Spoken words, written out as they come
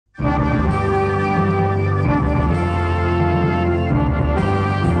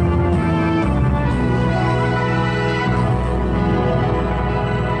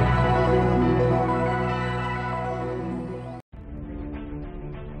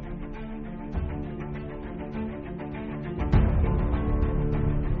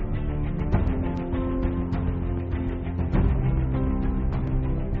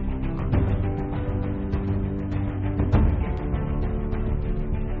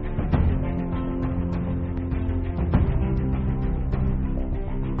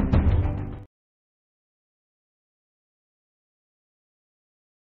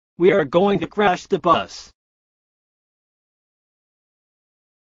We are going to crash the bus.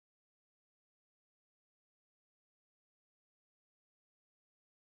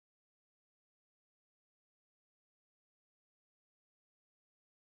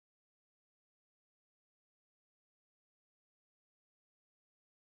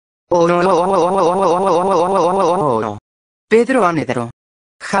 Pedro and Edro.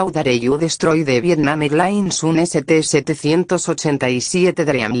 How dare you destroy the Vietnam Airlines un ST-787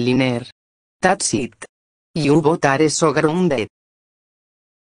 Dreamliner? That's it. You both are so grounded.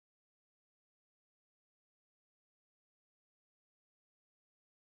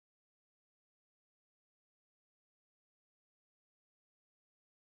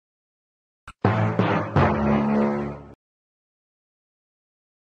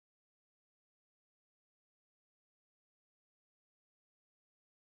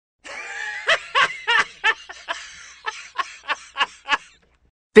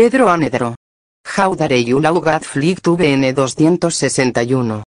 Pedro and Edro. How dare you log at flight to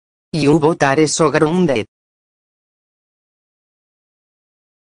BN-261? You both are so grounded.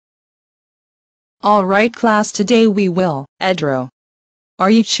 Alright class, today we will, Edro.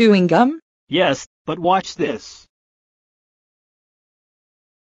 Are you chewing gum? Yes, but watch this.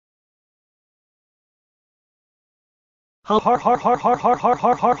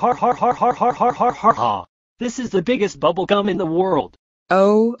 This is the biggest bubble gum in the world.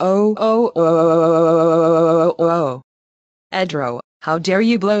 Oh. Edro, how dare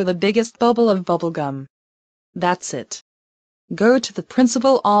you blow the biggest bubble of bubblegum? That's it. Go to the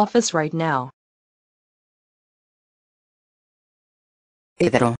principal office right now.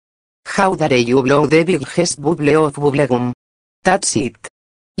 Edro. How dare you blow the biggest bubble of bubblegum? That's it.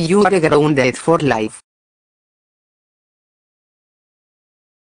 You are grounded for life.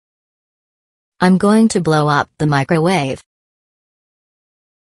 I'm going to blow up the microwave.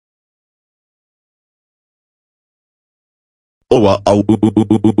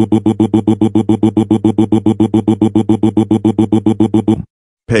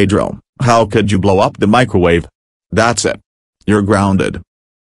 Pedro, how could you blow up the microwave? That's it. You're grounded.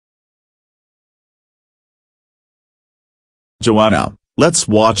 Joanna, let's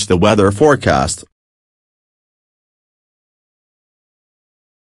watch the weather forecast.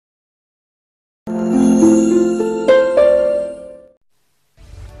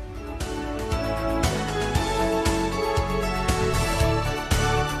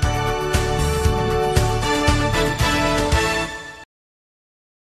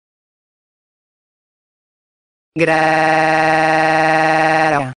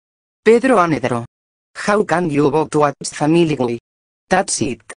 Pedro and Edro. How can you both watch Family Guy? That's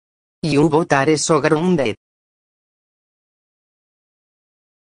it. You both are so grounded.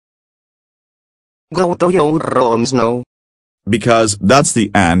 Go to your rooms now. Because that's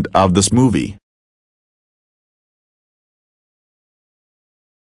the end of this movie.